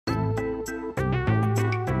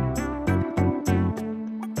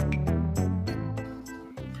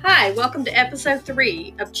Hi, welcome to episode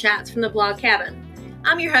 3 of Chats from the Blog Cabin.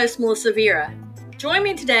 I'm your host, Melissa Vera. Join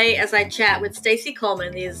me today as I chat with Stacy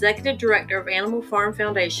Coleman, the Executive Director of Animal Farm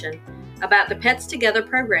Foundation, about the Pets Together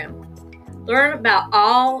program. Learn about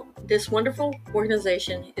all this wonderful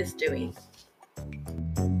organization is doing.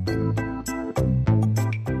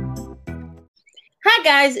 Hi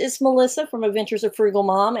guys, it's Melissa from Adventures of Frugal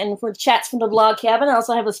Mom, and for Chats from the Blog Cabin, I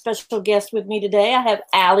also have a special guest with me today. I have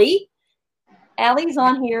Allie. Allie's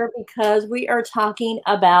on here because we are talking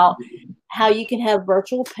about how you can have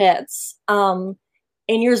virtual pets in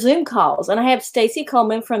your Zoom calls. And I have Stacy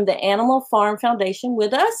Coleman from the Animal Farm Foundation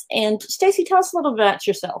with us. And Stacy, tell us a little bit about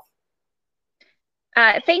yourself.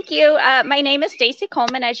 Thank you. My name is Stacy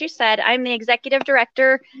Coleman. As you said, I'm the executive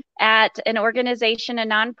director at an organization, a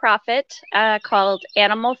nonprofit called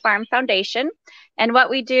Animal Farm Foundation. And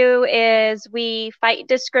what we do is we fight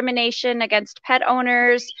discrimination against pet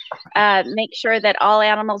owners, make sure that all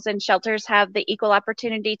animals in shelters have the equal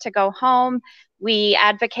opportunity to go home. We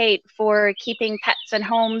advocate for keeping pets in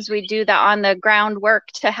homes. We do the on-the-ground work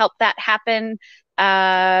to help that happen.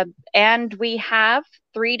 And we have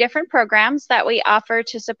 3 different programs that we offer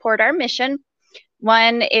to support our mission.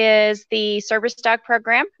 One is the service dog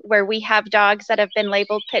program, where we have dogs that have been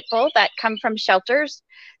labeled pit bull that come from shelters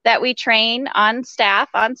that we train on staff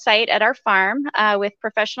on site at our farm with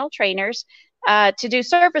professional trainers to do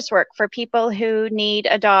service work for people who need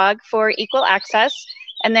a dog for equal access.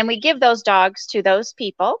 And then we give those dogs to those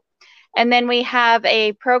people. And then we have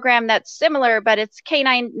a program that's similar, but it's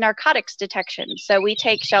canine narcotics detection. So we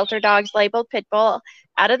take shelter dogs labeled pit bull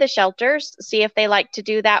out of the shelters, see if they like to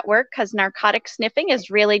do that work, because narcotic sniffing is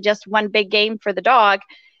really just one big game for the dog.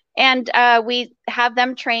 And we have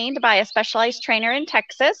them trained by a specialized trainer in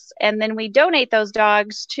Texas. And then we donate those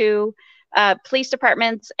dogs to police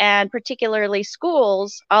departments and particularly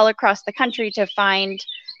schools all across the country to find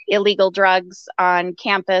illegal drugs on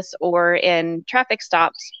campus or in traffic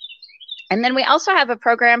stops. And then we also have a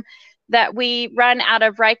program that we run out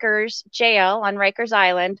of Rikers Jail on Rikers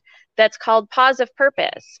Island that's called Paws of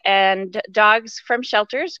Purpose. And dogs from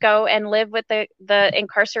shelters go and live with the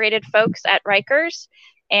incarcerated folks at Rikers.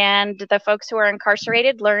 And the folks who are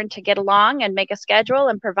incarcerated learn to get along and make a schedule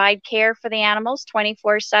and provide care for the animals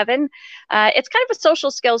 24/7. It's kind of a social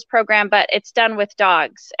skills program, but it's done with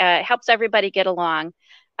dogs. It helps everybody get along.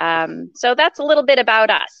 So that's a little bit about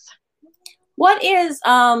us. What is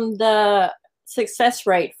the success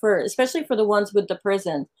rate especially for the ones with the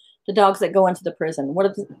prison, the dogs that go into the prison?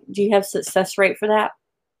 Do you have success rate for that?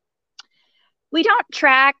 We don't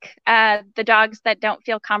track the dogs that don't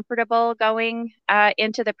feel comfortable going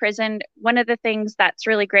into the prison. One of the things that's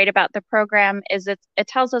really great about the program is it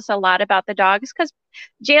tells us a lot about the dogs, because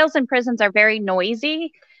jails and prisons are very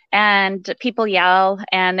noisy and people yell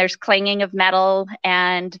and there's clanging of metal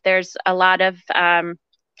and there's a lot of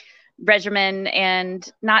regimen,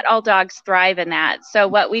 and not all dogs thrive in that. So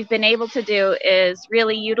what we've been able to do is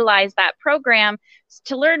really utilize that program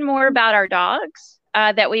to learn more about our dogs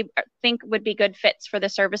that we think would be good fits for the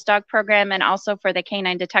service dog program and also for the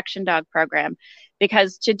canine detection dog program.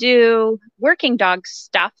 Because to do working dog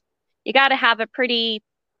stuff, you got to have a pretty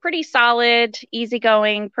solid,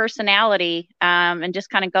 easygoing personality and just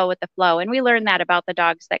kind of go with the flow. And we learned that about the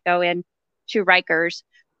dogs that go in to Rikers.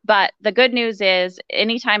 But the good news is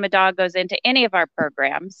anytime a dog goes into any of our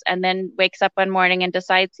programs and then wakes up one morning and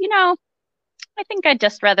decides, I think I'd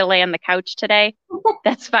just rather lay on the couch today,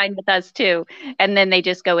 that's fine with us too. And then they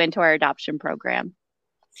just go into our adoption program.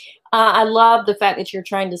 I love the fact that you're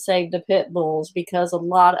trying to save the pit bulls, because a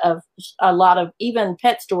lot of even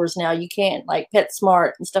pet stores now, you can't, like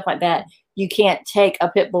PetSmart and stuff like that, you can't take a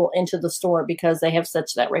pit bull into the store because they have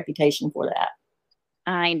such that reputation for that.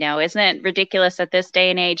 I know. Isn't it ridiculous at this day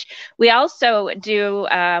and age? We also do,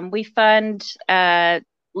 we fund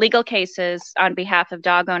legal cases on behalf of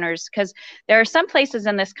dog owners, because there are some places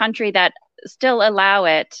in this country that still allow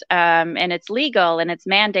it, and it's legal and it's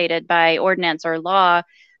mandated by ordinance or law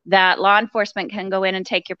that law enforcement can go in and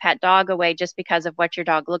take your pet dog away just because of what your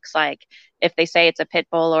dog looks like. If they say it's a pit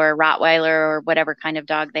bull or a Rottweiler or whatever kind of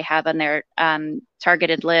dog they have on their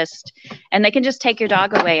targeted list, and they can just take your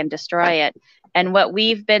dog away and destroy it. And what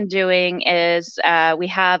we've been doing is we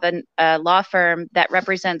have a law firm that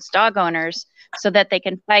represents dog owners so that they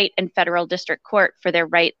can fight in federal district court for their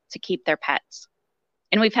right to keep their pets.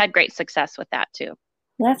 And we've had great success with that too.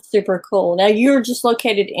 That's super cool. Now, you're just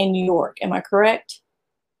located in New York, am I correct?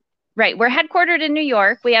 Right. We're headquartered in New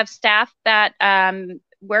York. We have staff that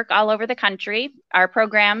work all over the country. Our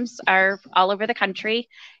programs are all over the country.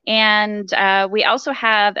 And we also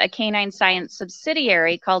have a canine science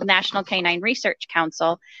subsidiary called National Canine Research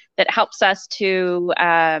Council that helps us to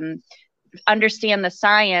understand the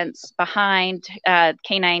science behind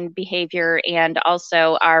canine behavior and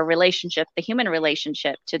also our relationship, the human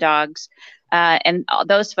relationship to dogs. And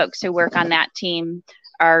those folks who work on that team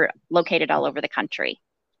are located all over the country.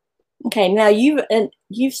 Okay, now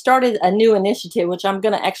you've started a new initiative, which I'm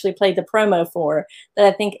going to actually play the promo for, that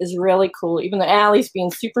I think is really cool. Even though Allie's being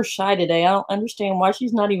super shy today, I don't understand why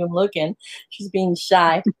she's not even looking. She's being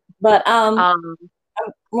shy. But I'm going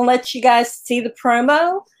to let you guys see the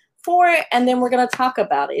promo for it, and then we're going to talk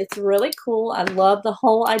about it. It's really cool. I love the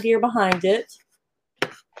whole idea behind it.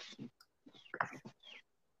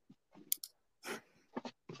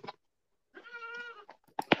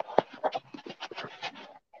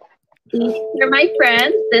 They're my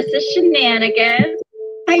friends. This is Shenanigans.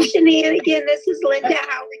 Hi, Shenanigans. This is Linda.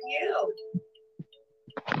 How are you?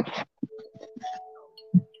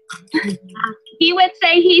 He would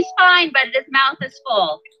say he's fine, but his mouth is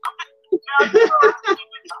full. All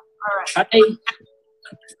right. Hi.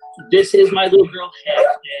 This is my little girl,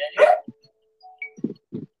 Daddy.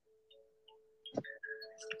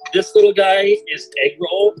 This little guy is Egg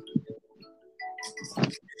Roll.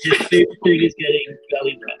 His favorite thing is getting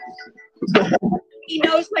belly rubs. He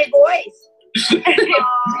knows my voice.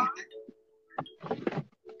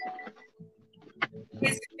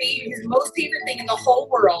 His most favorite thing in the whole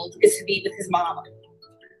world is to be with his mama.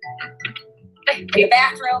 In the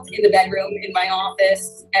bathroom, in the bedroom, in my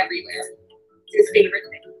office, everywhere. It's his favorite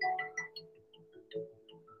thing.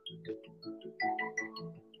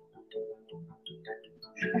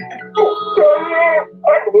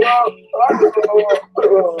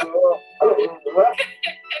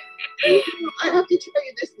 I have to tell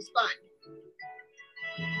you, this is fun.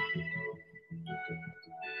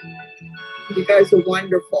 You guys are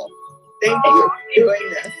wonderful. Thank you for doing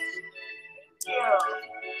this.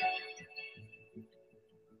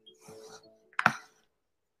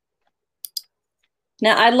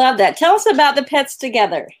 Now, I love that. Tell us about the Pets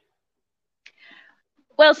Together.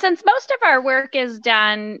 Well, since most of our work is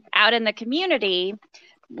done out in the community,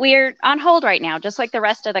 we're on hold right now, just like the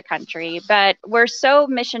rest of the country, but we're so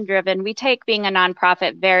mission driven. We take being a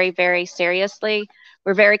nonprofit very, very seriously.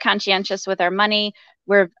 We're very conscientious with our money.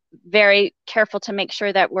 We're very careful to make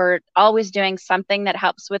sure that we're always doing something that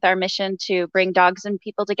helps with our mission to bring dogs and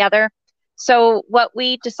people together. So what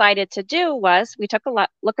we decided to do was we took a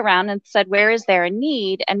look around and said, where is there a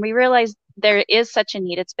need? And we realized there is such a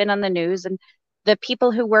need. It's been on the news, and the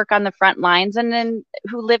people who work on the front lines and then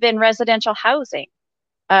who live in residential housing,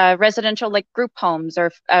 residential like group homes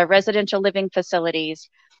or residential living facilities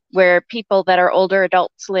where people that are older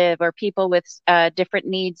adults live or people with different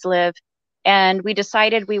needs live. And we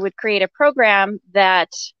decided we would create a program that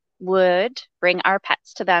would bring our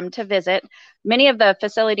pets to them to visit. Many of the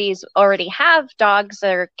facilities already have dogs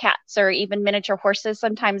or cats or even miniature horses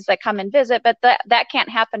sometimes that come and visit, but that can't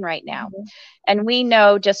happen right now. Mm-hmm. And we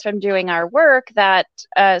know just from doing our work that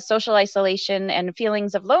social isolation and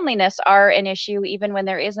feelings of loneliness are an issue even when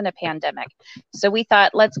there isn't a pandemic. So we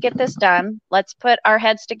thought, let's get this done. Let's put our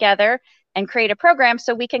heads together and create a program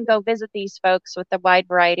so we can go visit these folks with a wide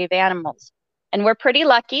variety of animals. And we're pretty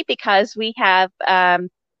lucky because we have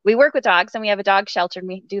we work with dogs and we have a dog shelter and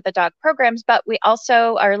we do the dog programs, but we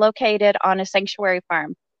also are located on a sanctuary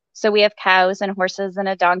farm. So we have cows and horses and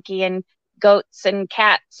a donkey and goats and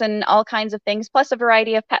cats and all kinds of things, plus a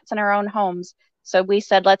variety of pets in our own homes. So we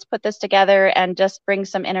said, let's put this together and just bring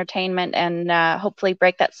some entertainment and hopefully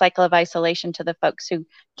break that cycle of isolation to the folks who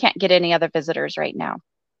can't get any other visitors right now.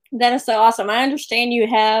 That is so awesome. I understand you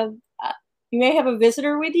have, you may have a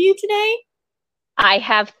visitor with you today. I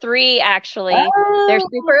have 3 actually. Oh. They're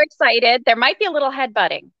super excited. There might be a little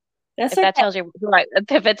headbutting. If that tells you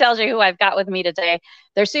if it tells you who I've got with me today.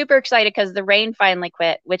 They're super excited because the rain finally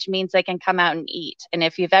quit, which means they can come out and eat. And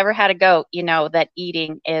if you've ever had a goat, you know that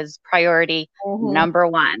eating is priority number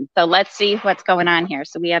 1. So let's see what's going on here.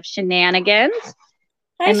 So we have Shenanigans.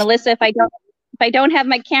 Hi, and Melissa, if I don't have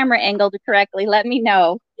my camera angled correctly, let me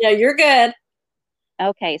know. Yeah, you're good.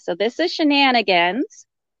 Okay, so this is Shenanigans.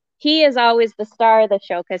 He is always the star of the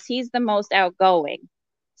show because he's the most outgoing.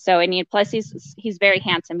 So, and plus he's very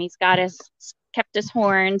handsome. He's got kept his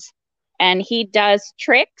horns, and he does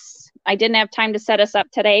tricks. I didn't have time to set us up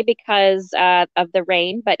today because of the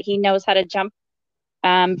rain, but he knows how to jump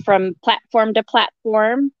from platform to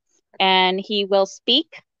platform, and he will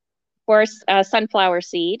speak for sunflower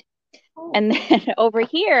seed. Oh. And then over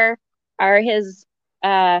here are his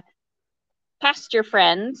pasture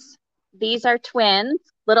friends. These are twins.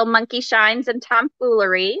 little monkey shines and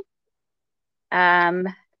tomfoolery.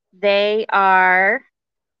 They are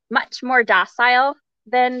much more docile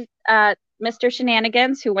than Mr.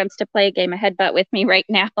 Shenanigans, who wants to play a game of headbutt with me right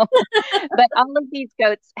now. But all of these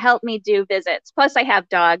goats help me do visits. Plus, I have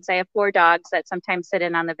dogs. I have 4 dogs that sometimes sit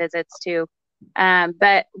in on the visits too.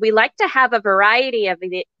 But we like to have a variety of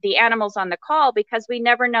the animals on the call because we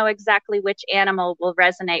never know exactly which animal will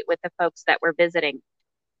resonate with the folks that we're visiting.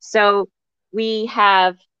 So we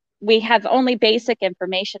have only basic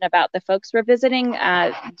information about the folks we're visiting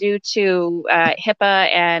due to HIPAA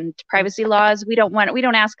and privacy laws. We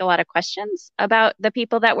don't ask a lot of questions about the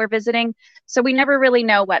people that we're visiting. So we never really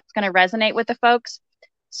know what's going to resonate with the folks.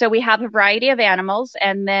 So we have a variety of animals,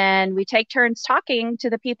 and then we take turns talking to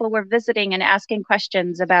the people we're visiting and asking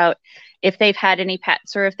questions about if they've had any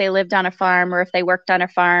pets, or if they lived on a farm, or if they worked on a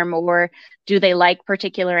farm, or do they like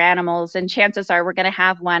particular animals. And chances are we're going to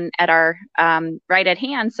have one at our right at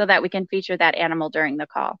hand so that we can feature that animal during the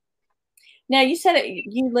call. Now, you said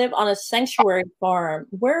you live on a sanctuary farm.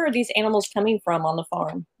 Where are these animals coming from on the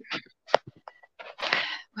farm?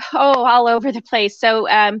 Oh, all over the place. So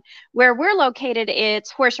where we're located,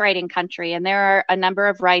 it's horse riding country, and there are a number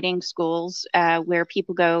of riding schools where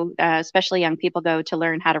people go, especially young people go to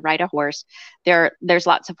learn how to ride a horse. There's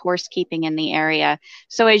lots of horse keeping in the area.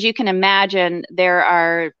 So as you can imagine,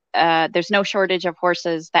 there's no shortage of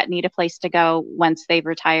horses that need a place to go once they've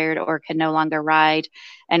retired or can no longer ride.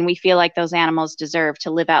 And we feel like those animals deserve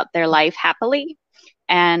to live out their life happily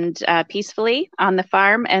and peacefully on the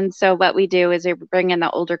farm. And so what we do is we bring in the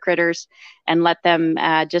older critters and let them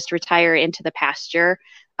just retire into the pasture.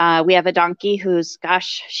 We have a donkey who's,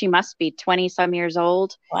 gosh, she must be 20 some years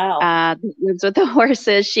old. Wow. Lives with the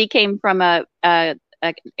horses. She came from a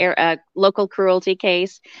local cruelty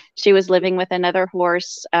case. She was living with another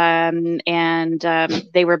horse, and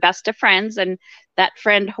they were best of friends. And that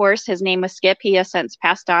friend horse, his name was Skip. He has since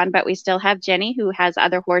passed on, but we still have Jenny, who has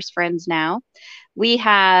other horse friends now. We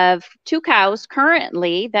have 2 cows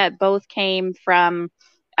currently that both came from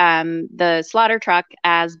the slaughter truck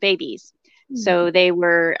as babies. Mm-hmm. So they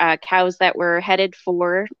were cows that were headed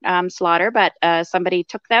for slaughter, but somebody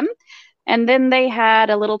took them. And then they had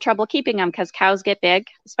a little trouble keeping them because cows get big,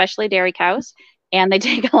 especially dairy cows, and they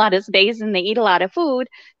take a lot of space and they eat a lot of food.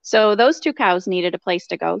 So those 2 cows needed a place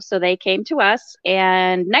to go. So they came to us,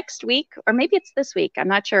 and next week, or maybe it's this week, I'm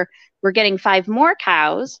not sure, we're getting 5 more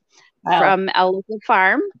cows. Wow. From a local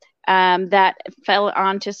farm that fell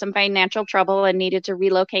onto some financial trouble and needed to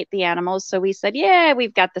relocate the animals. So we said, yeah,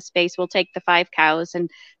 we've got the space. We'll take the 5 cows. And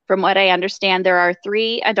from what I understand, there are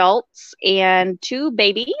 3 adults and 2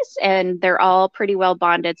 babies, and they're all pretty well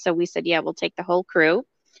bonded. So we said, yeah, we'll take the whole crew.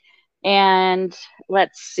 And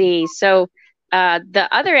let's see. So the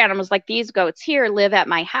other animals, like these goats here, live at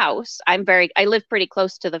my house. I live pretty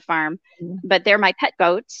close to the farm, but they're my pet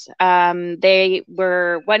goats.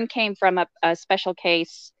 One came from a special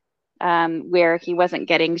case where he wasn't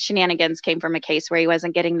getting, Shenanigans came from a case where he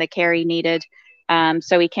wasn't getting the care he needed.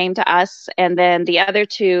 So he came to us, and then the other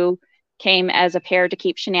 2 came as a pair to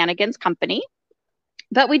keep Shenanigans company.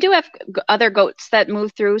 But we do have other goats that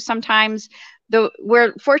move through sometimes.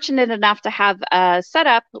 We're fortunate enough to have a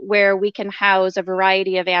setup where we can house a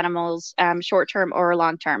variety of animals, short-term or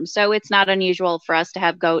long-term. So it's not unusual for us to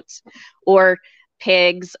have goats or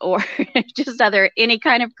pigs or just any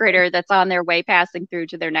kind of critter that's on their way passing through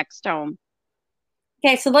to their next home.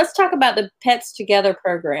 Okay, so let's talk about the Pets Together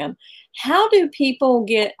program. How do people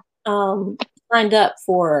get signed up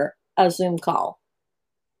for a Zoom call?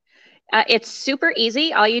 It's super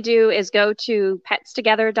easy. All you do is go to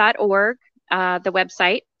petstogether.org. The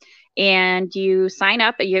website, and you sign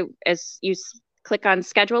up. You click on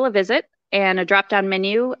schedule a visit, and a drop-down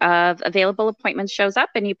menu of available appointments shows up,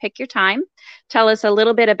 and you pick your time. Tell us a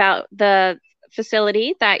little bit about the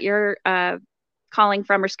facility that you're calling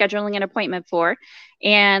from or scheduling an appointment for,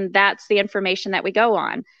 and that's the information that we go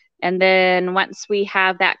on. And then once we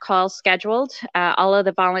have that call scheduled, all of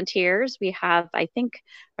the volunteers, we have, I think,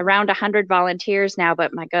 around 100 volunteers now,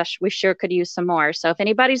 but my gosh, we sure could use some more. So if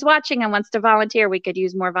anybody's watching and wants to volunteer, we could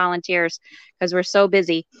use more volunteers because we're so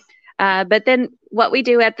busy. But then what we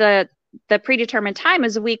do at the predetermined time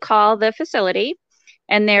is we call the facility,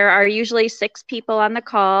 and there are usually 6 people on the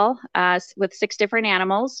call with 6 different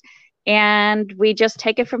animals. And we just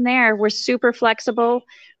take it from there. We're super flexible.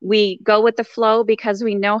 We go with the flow because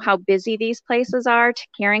we know how busy these places are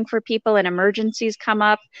caring for people, and emergencies come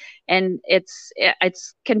up, and it's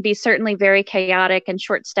can be certainly very chaotic and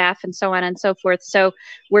short staff and so on and so forth. So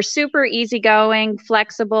we're super easygoing,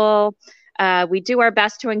 flexible. We do our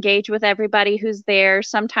best to engage with everybody who's there.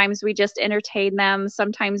 Sometimes we just entertain them.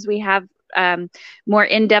 Sometimes we have more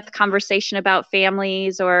in-depth conversation about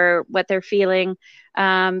families or what they're feeling.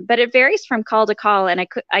 But it varies from call to call, and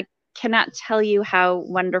I cannot tell you how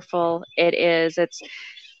wonderful it is.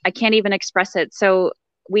 I can't even express it. So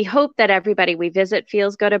we hope that everybody we visit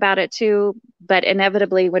feels good about it too, but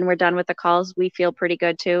inevitably when we're done with the calls, we feel pretty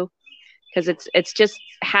good too, because it's just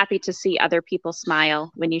happy to see other people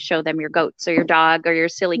smile when you show them your goats or your dog or your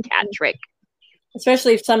silly cat trick.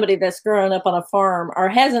 Especially if somebody that's grown up on a farm or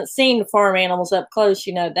hasn't seen farm animals up close,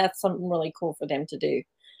 that's something really cool for them to do.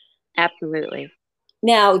 Absolutely.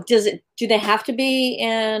 Now, do they have to be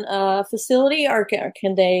in a facility, or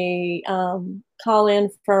can they call in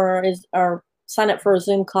or sign up for a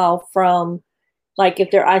Zoom call from, like, if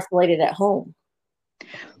they're isolated at home?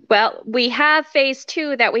 Well, we have phase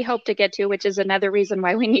 2 that we hope to get to, which is another reason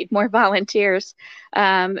why we need more volunteers.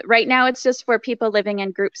 Right now, it's just for people living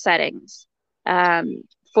in group settings.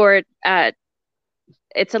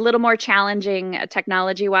 It's a little more challenging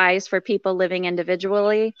technology-wise for people living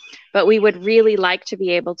individually, but we would really like to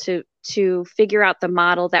be able to figure out the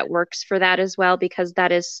model that works for that as well, because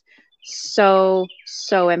that is so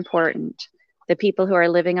important. The people who are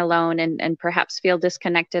living alone and perhaps feel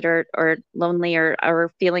disconnected or lonely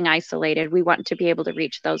or feeling isolated, we want to be able to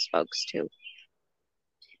reach those folks too.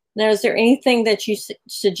 Now, is there anything that you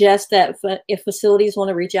suggest that if facilities want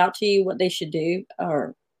to reach out to you, what they should do,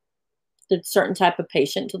 or the certain type of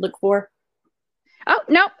patient to look for? Oh,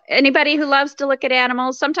 no. Anybody who loves to look at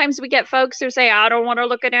animals. Sometimes we get folks who say, I don't want to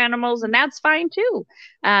look at animals, and that's fine too.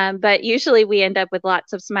 But usually we end up with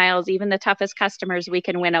lots of smiles. Even the toughest customers we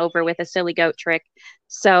can win over with a silly goat trick.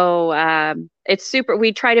 So it's super.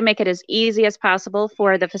 We try to make it as easy as possible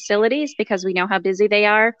for the facilities because we know how busy they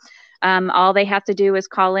are. All they have to do is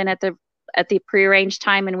call in at the prearranged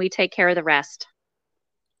time, and we take care of the rest.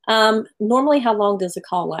 Normally, how long does a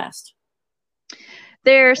call last?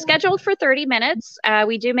 They're scheduled for 30 minutes.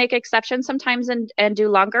 We do make exceptions sometimes and do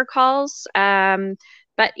longer calls,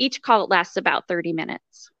 but each call lasts about 30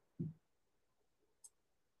 minutes.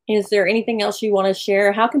 Is there anything else you want to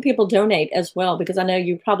share? How can people donate as well? Because I know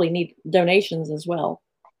you probably need donations as well.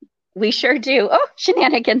 We sure do. Oh,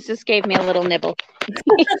 Shenanigans just gave me a little nibble.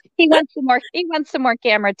 He wants some more. He wants some more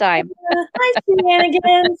camera time. Hi,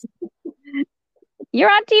 Shenanigans. You're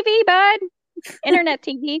on TV, bud. Internet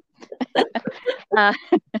TV.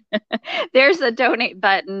 There's a donate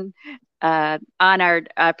button on our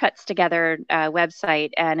Pets Together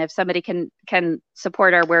website, and if somebody can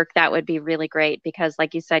support our work, that would be really great. Because,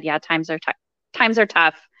 like you said, yeah, times are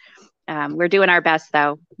tough. We're doing our best,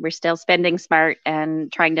 though. We're still spending smart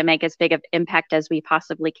and trying to make as big of impact as we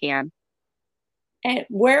possibly can. And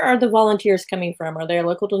where are the volunteers coming from? Are they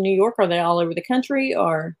local to New York? Are they all over the country,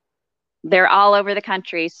 or? They're all over the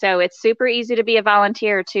country. So it's super easy to be a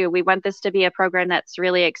volunteer too. We want this to be a program that's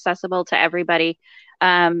really accessible to everybody.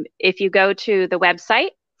 If you go to the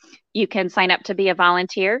website, you can sign up to be a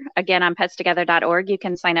volunteer. Again, on petstogether.org, you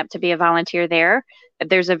can sign up to be a volunteer there.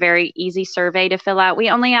 There's a very easy survey to fill out.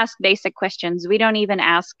 We only ask basic questions. We don't even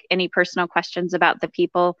ask any personal questions about the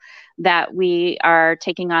people that we are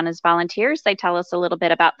taking on as volunteers. They tell us a little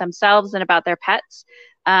bit about themselves and about their pets.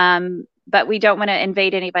 But we don't want to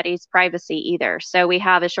invade anybody's privacy either. So we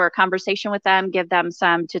have a short conversation with them, give them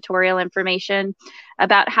some tutorial information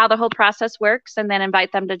about how the whole process works, and then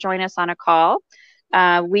invite them to join us on a call.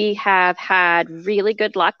 We have had really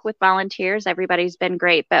good luck with volunteers. Everybody's been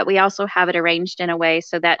great, but we also have it arranged in a way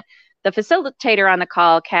so that the facilitator on the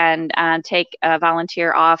call can take a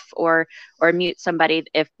volunteer off or mute somebody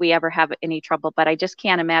if we ever have any trouble. But I just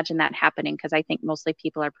can't imagine that happening because I think mostly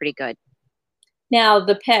people are pretty good. Now,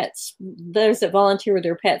 the pets, those that volunteer with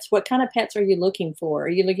their pets, what kind of pets are you looking for? Are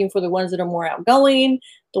you looking for the ones that are more outgoing,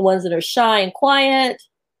 the ones that are shy and quiet?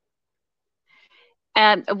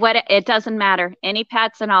 It doesn't matter. Any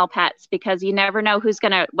pets and all pets, because you never know what's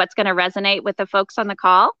gonna resonate with the folks on the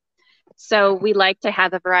call. So we like to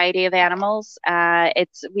have a variety of animals.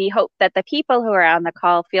 We hope that the people who are on the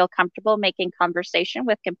call feel comfortable making conversation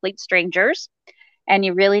with complete strangers. And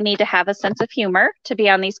you really need to have a sense of humor to be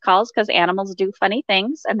on these calls because animals do funny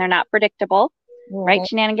things and they're not predictable. Mm-hmm. Right,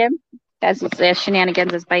 Shenanigans? As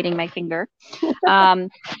Shenanigans is biting my finger.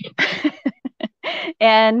 And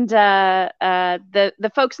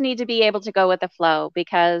the folks need to be able to go with the flow,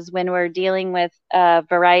 because when we're dealing with a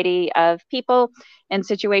variety of people and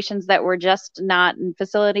situations that we're just not in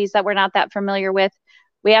facilities that we're not that familiar with,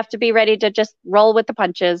 we have to be ready to just roll with the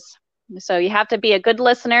punches. So you have to be a good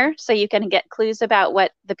listener so you can get clues about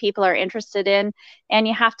what the people are interested in. And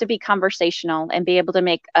you have to be conversational and be able to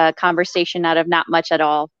make a conversation out of not much at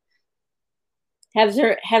all. Has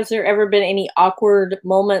there ever been any awkward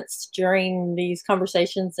moments during these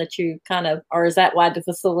conversations that you kind of, or is that why the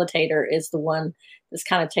facilitator is the one that's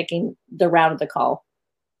kind of taking the route of the call?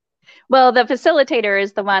 Well, the facilitator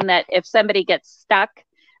is the one that if somebody gets stuck,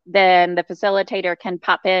 then the facilitator can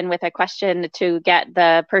pop in with a question to get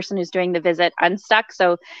the person who's doing the visit unstuck.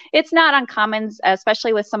 So it's not uncommon,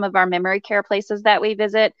 especially with some of our memory care places that we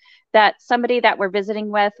visit, that somebody that we're visiting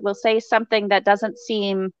with will say something that doesn't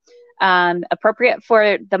seem appropriate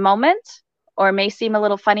for the moment, or may seem a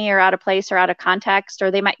little funny or out of place or out of context, or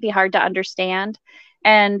they might be hard to understand.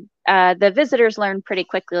 And the visitors learn pretty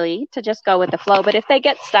quickly to just go with the flow. But if they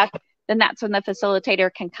get stuck, then that's when the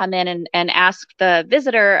facilitator can come in and ask the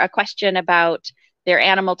visitor a question about their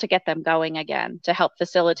animal to get them going again, to help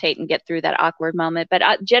facilitate and get through that awkward moment. But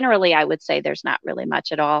generally, I would say there's not really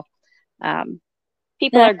much at all.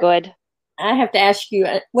 People are good. I have to ask you,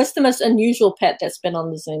 what's the most unusual pet that's been on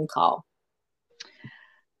the Zoom call?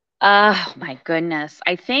 Oh, my goodness.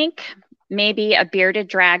 I think maybe a bearded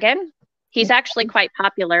dragon. He's actually quite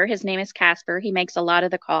popular. His name is Casper. He makes a lot of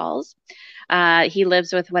the calls. He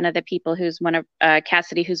lives with one of the people who's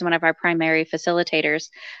Cassidy, who's one of our primary facilitators.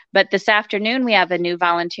 But this afternoon, we have a new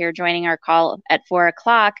volunteer joining our call at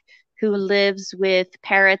 4:00 who lives with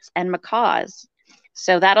parrots and macaws.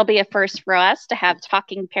 So that'll be a first for us to have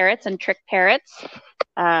talking parrots and trick parrots.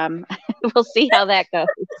 We'll see how that goes.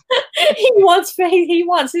 He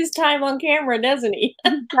wants his time on camera, doesn't he?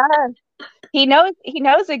 He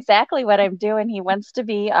knows exactly what I'm doing. He wants to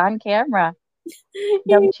be on camera.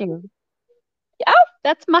 Don't you? Oh,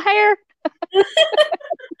 that's my hair.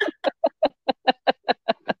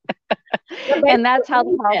 And that's how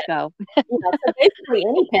the calls go. So basically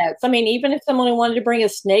any pets. I mean, even if someone wanted to bring a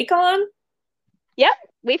snake on? Yep,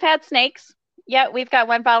 we've had snakes. Yeah, we've got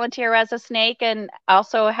one volunteer who has a snake and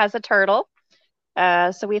also has a turtle.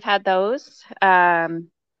 So we've had those.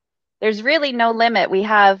 There's really no limit. We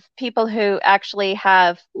have people who actually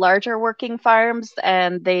have larger working farms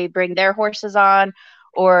and they bring their horses on,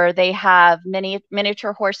 or they have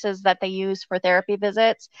miniature horses that they use for therapy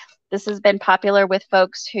visits. This has been popular with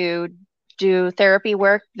folks who do therapy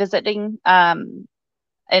work visiting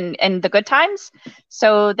in the good times.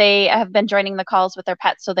 So they have been joining the calls with their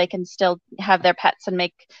pets so they can still have their pets and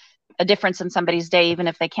make a difference in somebody's day, even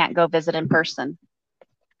if they can't go visit in person.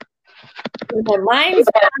 Mine's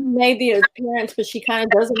made the appearance, but she kind of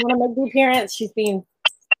doesn't want to make the appearance. She's being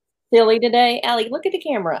silly today. Allie, look at the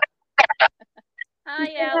camera.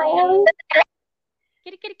 Hi, Allie.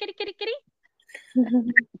 Kitty, kitty, kitty, kitty,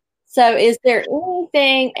 kitty. So is there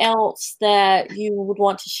anything else that you would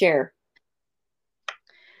want to share?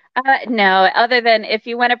 No, other than if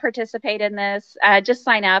you want to participate in this, just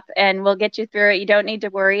sign up and we'll get you through it. You don't need to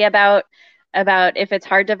worry about if it's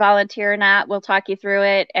hard to volunteer or not. We'll talk you through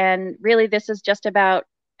it. And really, this is just about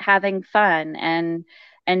having fun and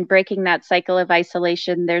breaking that cycle of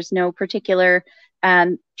isolation. There's no particular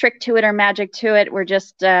trick to it or magic to it. We're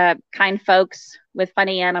just kind folks with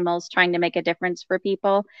funny animals trying to make a difference for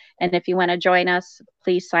people. And if you want to join us,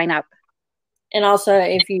 please sign up. And also,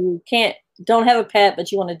 if you don't have a pet,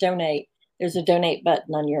 but you want to donate, there's a donate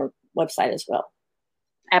button on your website as well.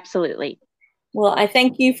 Absolutely. Well, I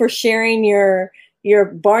thank you for sharing your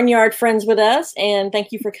barnyard friends with us, and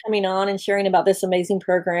thank you for coming on and sharing about this amazing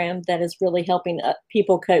program that is really helping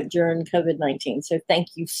people cope during COVID-19. So thank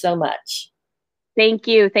you so much. Thank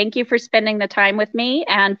you. Thank you for spending the time with me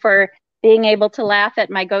and for being able to laugh at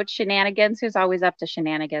my goat Shenanigans, who's always up to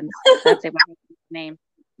shenanigans. That's a name.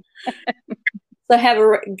 So have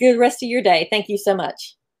a good rest of your day. Thank you so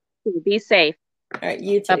much. Be safe. All right,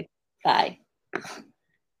 you too. Bye.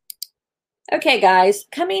 Okay, guys,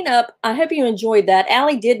 coming up, I hope you enjoyed that.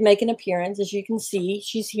 Allie did make an appearance. As you can see,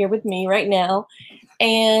 she's here with me right now.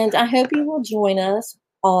 And I hope you will join us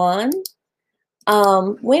on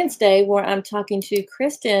Wednesday, where I'm talking to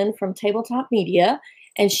Kristen from Tabletop Media.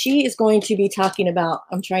 And she is going to be talking about,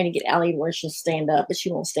 I'm trying to get Allie where she'll stand up, but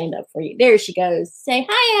she won't stand up for you. There she goes. Say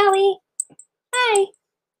hi, Allie.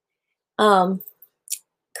 Hi.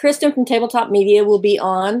 Kristen from Tabletop Media will be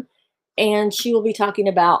on, and she will be talking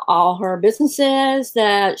about all her businesses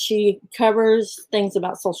that she covers, things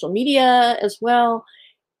about social media as well.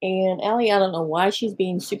 And Allie, I don't know why she's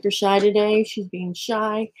being super shy today. She's being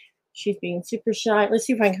shy. She's being super shy. Let's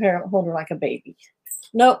see if I can hold her like a baby.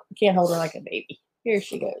 Nope, can't hold her like a baby. Here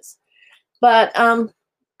she goes. But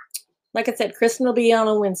like I said, Kristen will be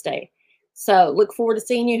on Wednesday. So look forward to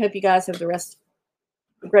seeing you. Hope you guys have a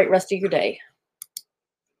great rest of your day.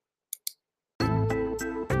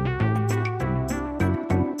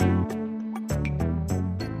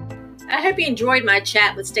 I hope you enjoyed my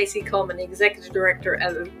chat with Stacy Coleman, the Executive Director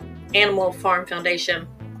of Animal Farm Foundation.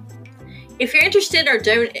 If you're interested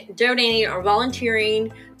in donating or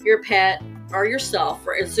volunteering your pet or yourself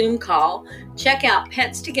for a Zoom call, check out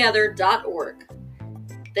petstogether.org.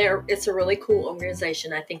 It's a really cool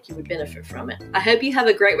organization. I think you would benefit from it. I hope you have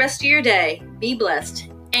a great rest of your day. Be blessed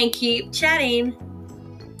and keep chatting.